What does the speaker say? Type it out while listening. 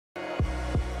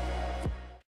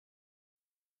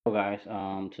Hello guys,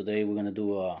 today we're gonna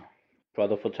do a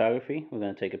product photography. We're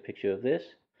gonna take a picture of this,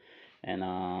 and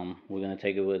we're gonna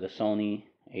take it with a Sony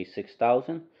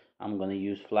a6000. I'm gonna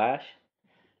use flash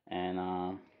and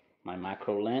my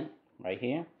macro lens right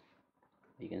here.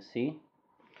 You can see.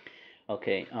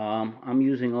 Okay, I'm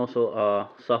using also a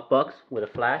softbox with a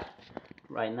flash.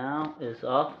 Right now is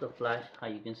off. The flash, how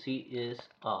you can see, is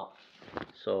off.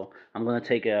 So I'm gonna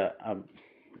take a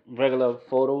regular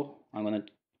photo. I'm gonna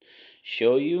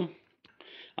show you.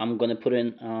 I'm gonna put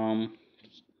in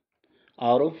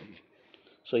auto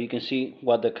so you can see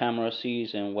what the camera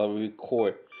sees and what we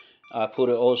record. I put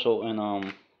it also in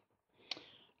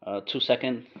a 2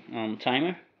 second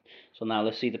timer. So now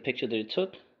let's see the picture that it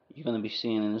took. You're gonna be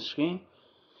seeing in the screen,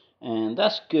 and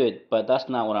that's good, but that's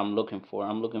not what I'm looking for.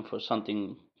 I'm looking for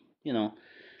something, you know,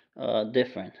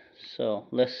 different. So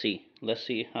let's see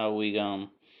how we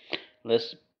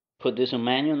let's put this in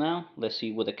manual now. Let's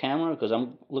see with the camera because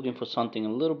I'm looking for something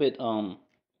a little bit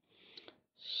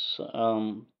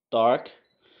dark.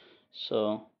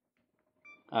 So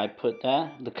I put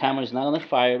that. The camera is not gonna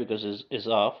fire because it's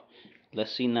off.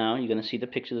 Let's see now. You're gonna see the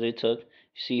picture that it took.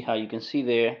 See how you can see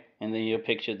there, and then your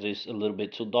picture is a little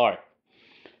bit too dark.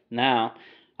 Now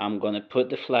I'm gonna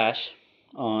put the flash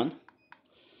on.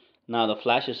 Now the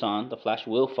flash is on. The flash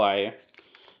will fire.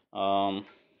 Um,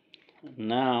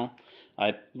 Now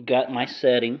I got my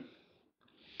setting.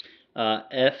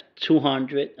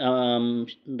 F200.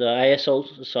 The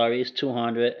ISO, sorry, is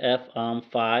 200.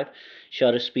 F5.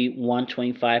 Shutter speed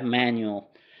 125 manual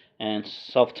and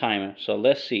soft timer. So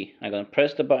let's see. I'm gonna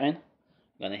press the button.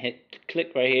 I'm gonna hit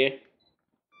click right here,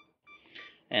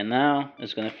 and now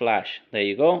it's gonna flash. There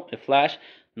you go. It flashed.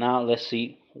 Now let's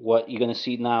see what you're gonna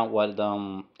see now. What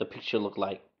the picture look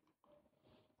like.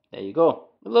 There you go.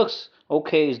 It looks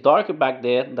okay. It's darker back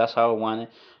there. That's how I want it.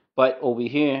 But over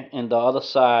here in the other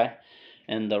side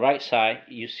and the right side,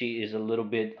 you see is a little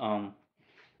bit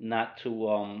not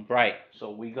too bright. So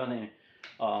we're gonna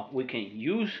we can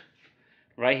use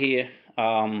right here.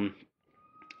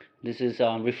 This is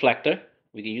a reflector.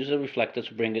 We can use a reflector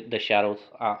to bring the shadows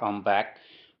back.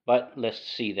 But let's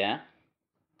see that.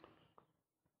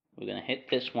 We're gonna hit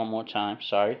this one more time.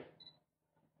 Sorry.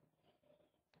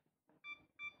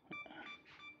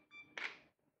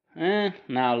 And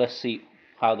now let's see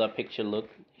how that picture look.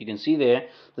 You can see there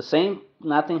the same.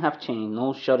 Nothing have changed.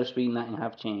 No shutter speed. Nothing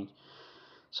have changed.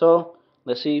 So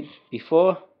let's see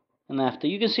before and after.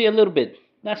 You can see a little bit.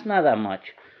 That's not that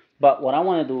much. But what I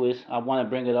want to do is I want to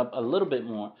bring it up a little bit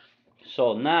more.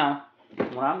 So now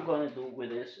what I'm going to do with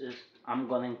this is I'm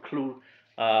going to include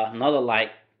another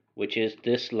light, which is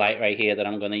this light right here that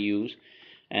I'm going to use.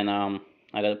 And I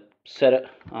got to set it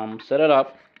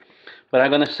up. But I'm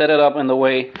going to set it up in the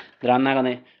way that I'm not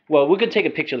going to. Well, we could take a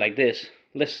picture like this.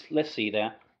 Let's see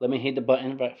that. Let me hit the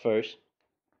button right first.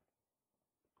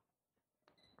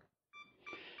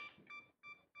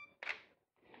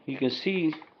 You can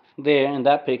see there in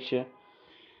that picture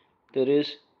that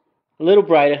is a little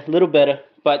brighter, a little better.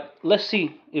 But let's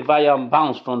see if I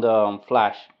bounce from the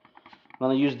flash. I'm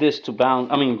gonna use this to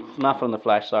bounce. I mean, not from the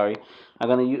flash. Sorry. I'm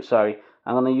gonna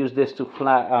use this to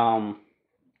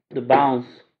the bounce.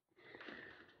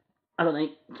 I don't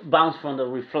think bounce from the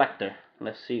reflector.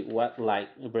 Let's see what light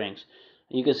it brings.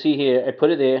 You can see here. I put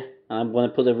it there, and I'm gonna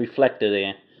put a reflector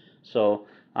there. So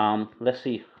let's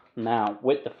see now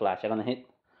with the flash. I'm gonna hit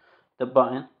the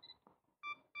button,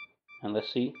 and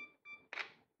let's see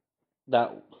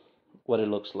that what it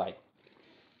looks like.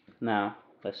 Now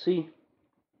let's see.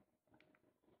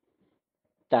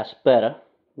 That's better,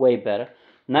 way better.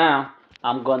 Now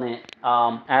I'm gonna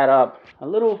add up a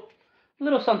little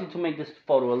something to make this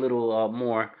photo a little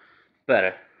more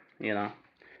better, you know.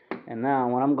 And now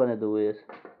what I'm gonna do is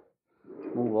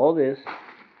move all this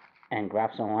and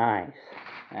grab some eyes.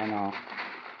 I know,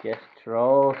 just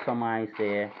throw some eyes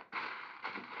there.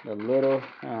 The little,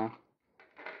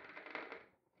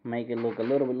 make it look a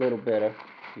little better.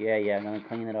 Yeah, I'm gonna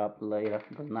clean it up later,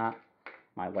 because not,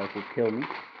 my wife will kill me.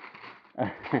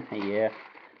 Yeah.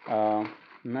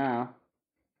 Now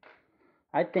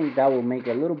I think that will make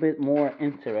it a little bit more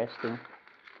interesting.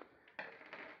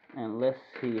 And let's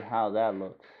see how that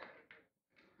looks.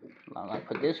 I'm gonna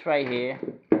put this right here.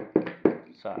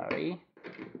 Sorry.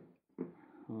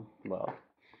 Well,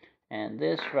 and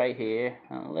this right here.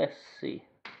 And let's see.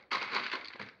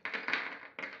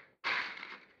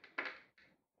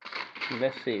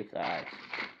 Let's see if the eyes.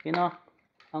 You know,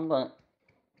 I'm gonna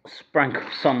sprinkle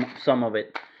some of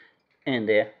it in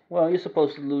there. Well, you're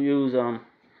supposed to use a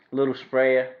little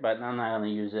sprayer, but I'm not gonna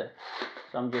use it.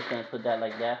 So I'm just gonna put that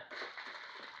like that.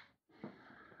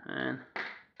 And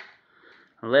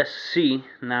let's see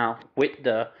now with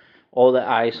all the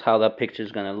eyes how that picture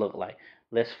is gonna look like.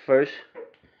 Let's first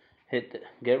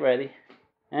get ready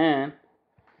and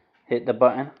hit the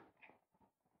button.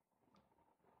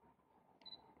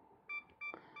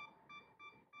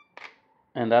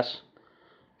 And that's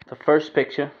the first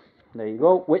picture. There you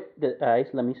go with the eyes.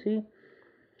 Let me see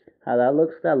how that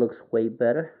looks. That looks way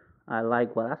better. I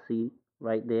like what I see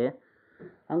right there.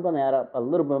 I'm gonna add up a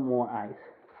little bit more ice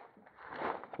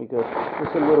because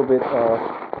it's a little bit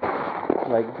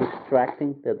like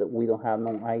distracting that we don't have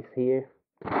no ice here.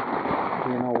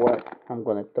 You know what? I'm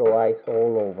gonna throw ice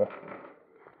all over.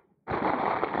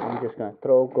 I'm just gonna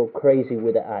go crazy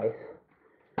with the ice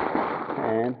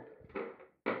and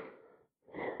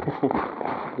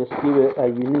just give it a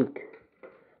unique,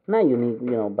 not unique,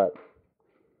 but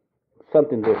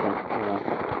something different,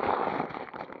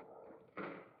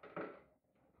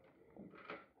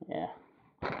 Yeah.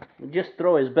 Just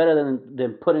throw is better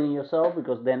than putting it yourself,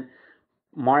 because then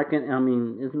marking, I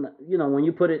mean, isn't, when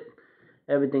you put it,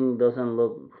 everything doesn't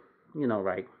look,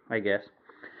 right, I guess.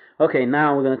 Okay,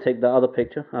 now we're gonna take the other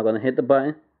picture. I'm gonna hit the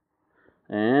button,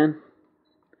 and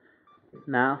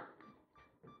now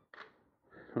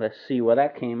let's see what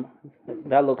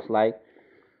that looks like.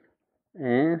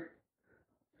 And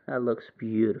that looks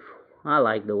beautiful. I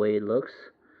like the way it looks.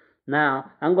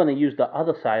 Now I'm gonna use the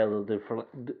other side of the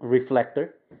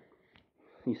reflector.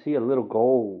 You see a little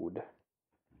gold.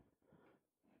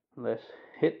 Let's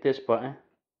hit this button.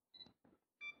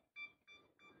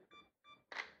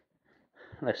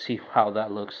 Let's see how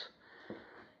that looks.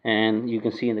 And you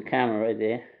can see in the camera right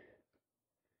there.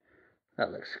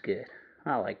 That looks good.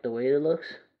 I like the way it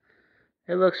looks.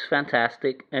 It looks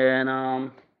fantastic,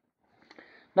 and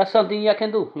that's something you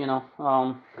can do.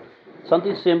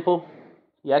 Something simple.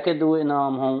 You can do it in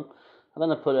home. I'm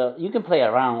gonna put you can play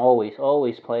around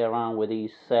always play around with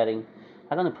these settings.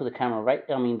 I'm gonna put the camera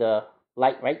the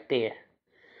light right there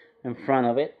in front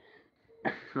of it,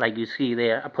 like you see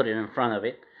there. I put it in front of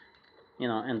it,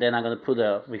 and then I'm gonna put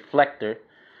a reflector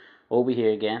over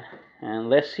here again, and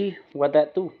let's see what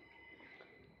that do.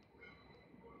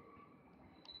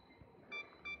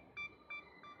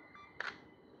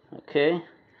 Okay,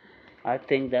 I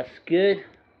think that's good.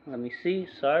 Let me see.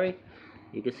 Sorry,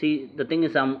 you can see the thing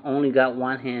is I'm only got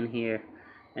one hand here,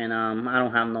 and I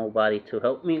don't have nobody to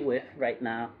help me with right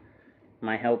now.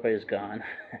 My helper is gone.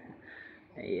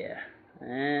 Yeah,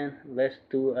 and let's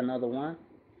do another one.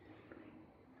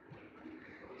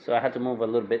 So I had to move a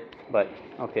little bit, but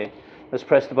okay. Let's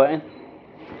press the button.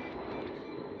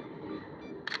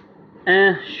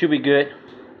 And should be good.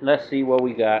 Let's see what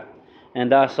we got. And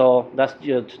that's all. That's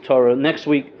the tutorial. Next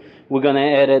week we're gonna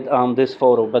edit this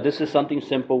photo, but this is something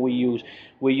simple we use.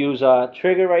 We use a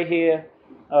trigger right here.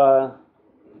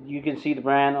 You can see the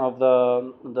brand of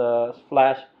the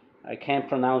flash. I can't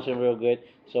pronounce it real good,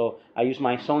 so I use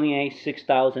my Sony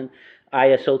A6000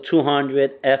 ISO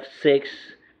 200 f5.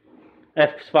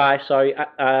 Sorry,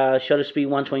 shutter speed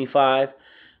 125.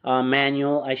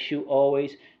 Manual. I shoot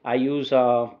always. I use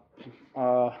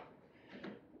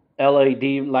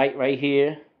LED light right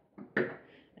here,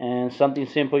 and something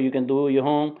simple you can do at your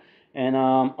home. And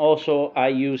also I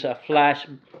use a flash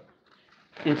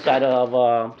inside of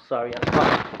a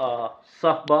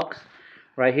softbox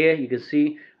right here. You can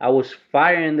see I was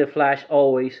firing the flash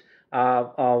always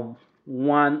one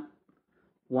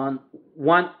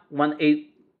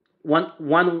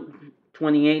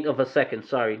 1/28 of a second.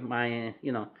 Sorry, my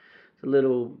it's a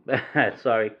little bad.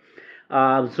 Sorry.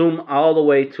 Zoom all the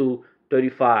way to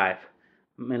 35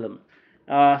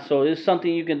 millimeters. So this is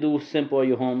something you can do simple at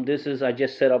your home. I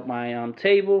just set up my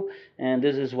table, and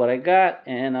this is what I got.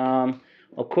 And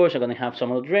of course I'm gonna have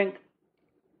some of the drink.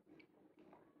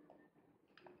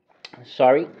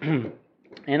 Sorry,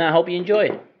 and I hope you enjoy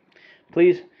it.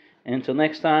 Please, until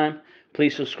next time,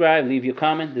 please subscribe, leave your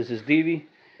comment. This is Divi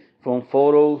from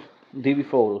DV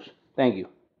Photos. Thank you.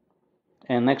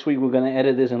 And next week we're gonna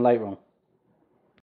edit this in Lightroom.